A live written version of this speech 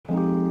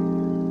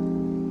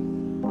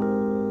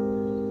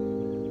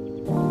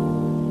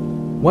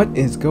What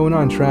is going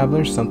on,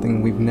 travelers?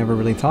 Something we've never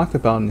really talked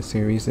about in the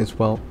series is,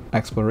 well,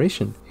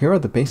 exploration. Here are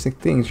the basic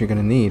things you're going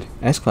to need: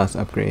 S-Class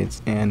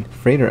upgrades and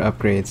freighter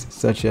upgrades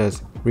such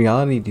as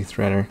Reality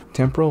Dethreader,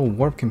 Temporal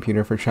Warp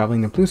Computer for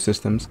traveling to blue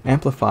systems,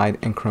 Amplified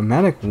and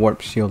Chromatic Warp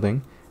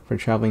Shielding for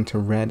traveling to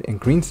red and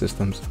green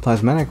systems,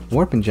 Plasmatic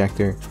Warp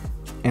Injector,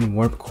 and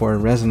Warp Core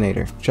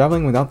Resonator.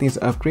 Traveling without these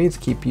upgrades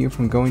keep you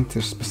from going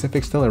to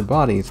specific stellar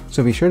bodies,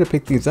 so be sure to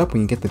pick these up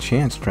when you get the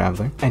chance,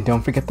 traveler. And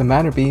don't forget the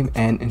Matter Beam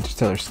and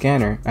Interstellar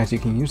Scanner, as you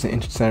can use the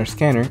Interstellar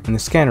Scanner in the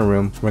scanner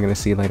room we're going to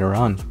see later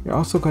on. You're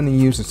also going to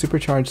use the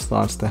supercharged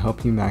slots to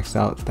help you max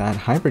out that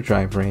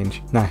hyperdrive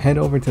range. Now head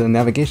over to the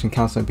Navigation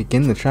Council and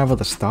begin to travel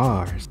the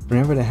stars.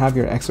 Remember to have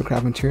your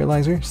exocraft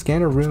materializer,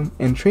 scanner room,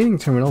 and trading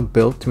terminal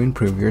built to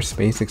improve your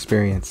space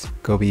experience.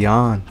 Go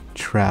beyond,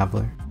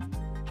 traveler.